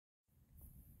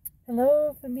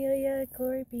Hello, familia.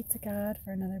 Glory be to God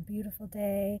for another beautiful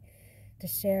day to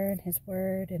share in His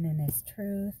Word and in His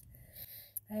truth.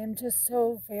 I am just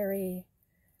so very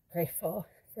grateful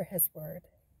for His Word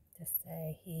to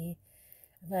say. He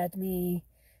led me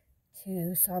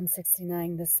to Psalm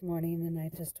 69 this morning, and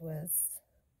I just was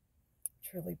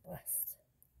truly blessed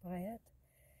by it.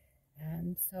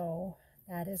 And so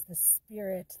that is the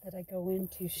spirit that I go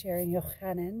into sharing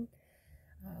Yochanan,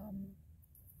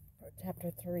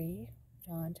 chapter 3,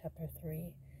 John chapter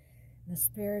 3. The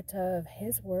spirit of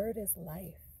His Word is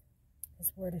life.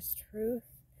 His Word is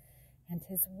truth. And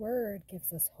His Word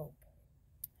gives us hope.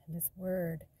 And His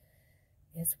Word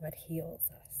is what heals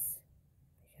us.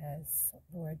 Because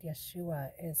Lord Yeshua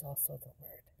is also the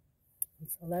Word. And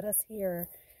so let us hear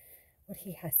what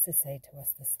He has to say to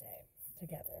us this day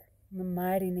together. In the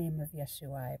mighty name of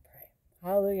Yeshua I pray.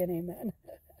 Hallelujah and amen.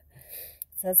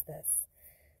 It says this.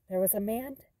 There was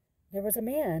a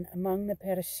man among the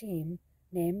Perishim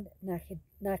named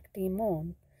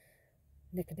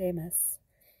Nicodemus,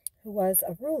 who was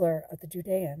a ruler of the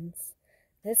Judeans.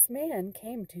 This man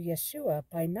came to Yeshua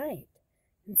by night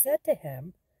and said to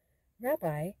him,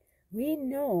 Rabbi, we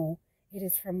know it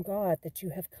is from God that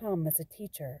you have come as a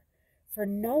teacher, for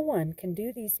no one can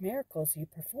do these miracles you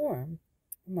perform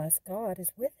unless God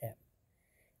is with him.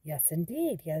 Yes,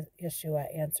 indeed, Yeshua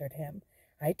answered him.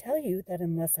 I tell you that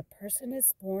unless a person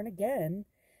is born again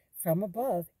from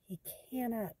above, he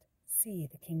cannot see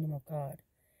the kingdom of God.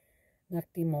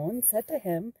 Nicodemus said to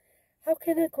him, How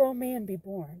can a grown man be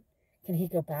born? Can he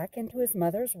go back into his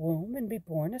mother's womb and be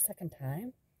born a second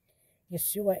time?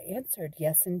 Yeshua answered,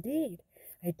 Yes, indeed.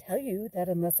 I tell you that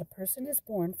unless a person is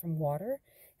born from water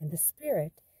and the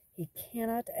Spirit, he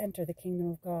cannot enter the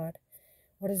kingdom of God.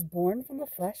 What is born from the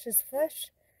flesh is flesh,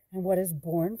 and what is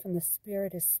born from the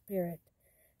Spirit is spirit.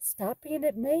 Stop being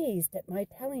amazed at my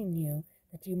telling you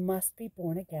that you must be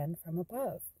born again from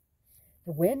above.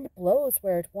 The wind blows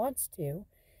where it wants to,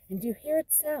 and you hear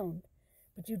its sound,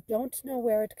 but you don't know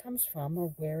where it comes from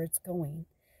or where it's going.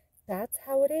 That's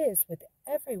how it is with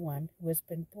everyone who has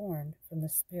been born from the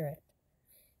Spirit.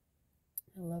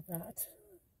 I love that.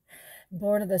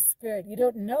 Born of the Spirit. You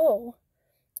don't know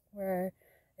where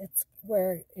it's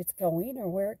going or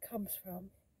where it comes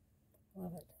from.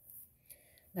 Love it.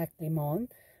 Nicodemus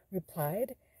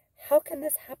replied, How can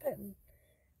this happen?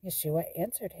 Yeshua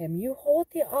answered him, You hold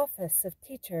the office of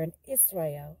teacher in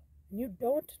Israel, and you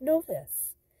don't know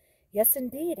this. Yes,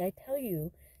 indeed, I tell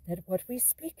you that what we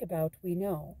speak about we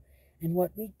know, and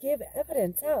what we give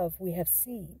evidence of we have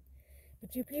seen.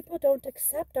 But you people don't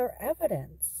accept our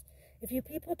evidence. If you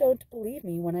people don't believe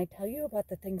me when I tell you about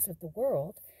the things of the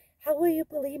world, how will you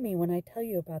believe me when I tell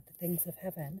you about the things of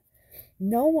heaven?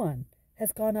 No one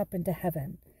has gone up into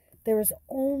heaven. There is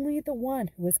only the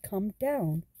one who has come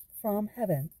down from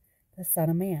heaven, the Son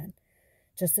of Man.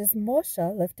 Just as Moshe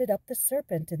lifted up the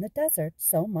serpent in the desert,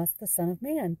 so must the Son of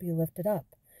Man be lifted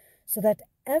up, so that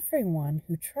everyone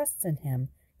who trusts in him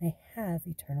may have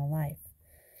eternal life.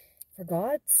 For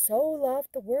God so loved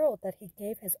the world that he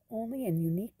gave his only and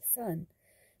unique Son,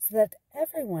 so that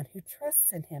everyone who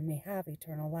trusts in him may have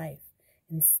eternal life,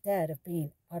 instead of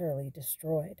being utterly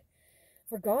destroyed.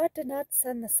 For God did not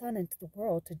send the Son into the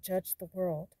world to judge the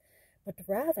world, but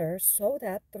rather so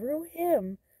that through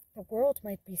him the world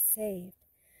might be saved.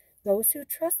 Those who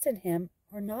trust in him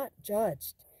are not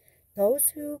judged. Those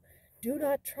who do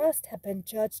not trust have been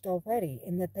judged already,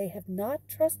 in that they have not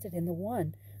trusted in the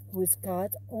one who is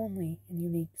God's only and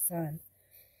unique Son.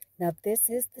 Now this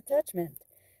is the judgment.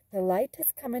 The light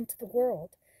has come into the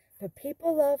world, but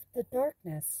people love the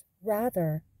darkness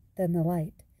rather than the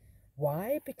light.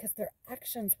 Why? Because their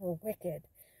actions were wicked.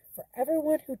 For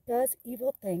everyone who does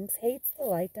evil things hates the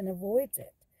light and avoids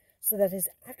it, so that his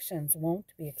actions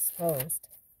won't be exposed.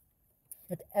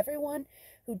 But everyone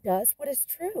who does what is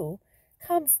true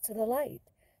comes to the light,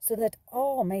 so that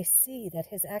all may see that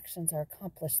his actions are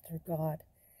accomplished through God.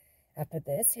 After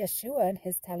this, Yeshua and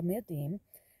his Talmidim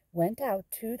went out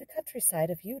to the countryside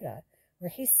of Judah,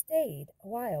 where he stayed a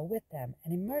while with them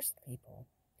and immersed people.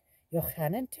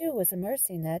 Yochanan too was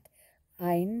immersing at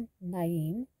Ain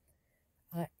Naim,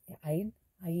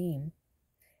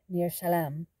 near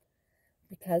Shalem,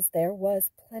 because there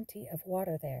was plenty of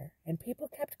water there, and people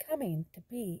kept coming to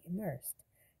be immersed.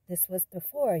 This was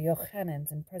before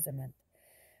Yochanan's imprisonment.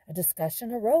 A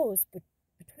discussion arose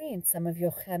between some of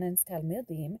Yochanan's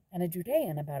Talmidim and a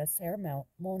Judean about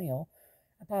ceremonial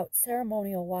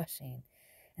washing.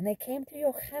 And they came to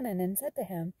Yochanan and said to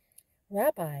him,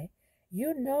 Rabbi,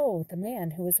 you know the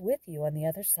man who was with you on the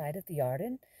other side of the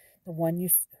Jordan, the one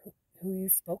who you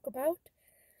spoke about?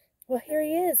 Well, here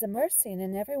he is, immersing,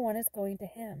 and everyone is going to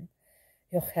him.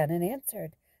 Yochanan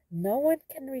answered, No one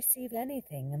can receive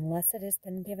anything unless it has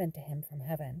been given to him from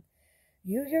heaven.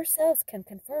 You yourselves can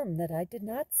confirm that I did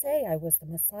not say I was the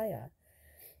Messiah,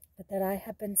 but that I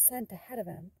have been sent ahead of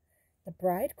him. The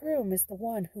bridegroom is the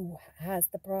one who has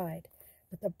the bride,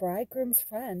 but the bridegroom's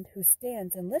friend who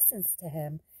stands and listens to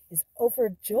him is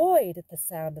overjoyed at the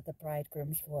sound of the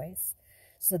bridegroom's voice.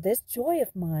 So this joy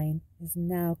of mine is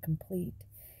now complete.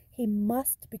 He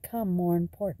must become more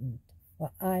important,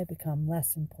 while I become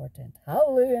less important.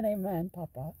 Hallelujah and amen,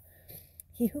 Papa.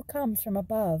 He who comes from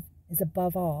above is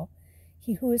above all.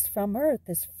 He who is from earth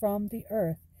is from the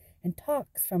earth, and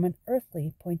talks from an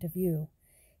earthly point of view.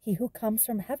 He who comes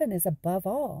from heaven is above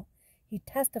all. He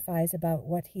testifies about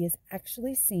what he has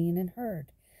actually seen and heard,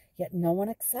 yet no one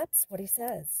accepts what he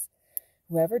says.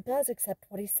 Whoever does accept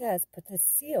what he says puts a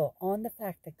seal on the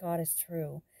fact that God is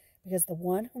true, because the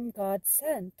one whom God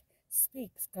sent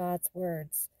speaks God's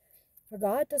words. For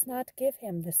God does not give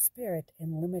him the Spirit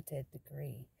in limited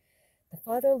degree. The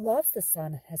Father loves the Son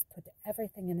and has put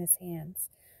everything in his hands.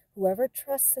 Whoever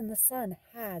trusts in the Son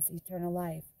has eternal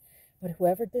life, but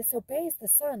whoever disobeys the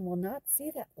Son will not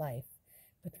see that life,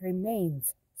 but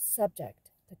remains subject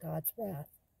to God's wrath.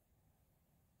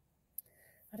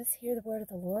 Let us hear the word of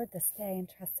the Lord this day and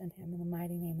trust in him in the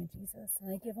mighty name of Jesus.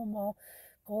 And I give him all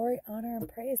glory, honor, and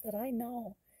praise that I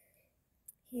know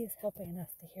he is helping us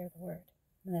to hear the word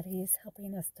and that he is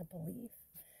helping us to believe.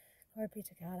 Glory be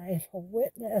to God. I am a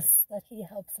witness that he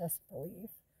helps us believe.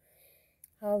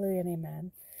 Hallelujah and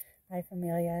amen. Bye,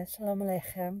 familia. Shalom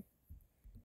Aleichem.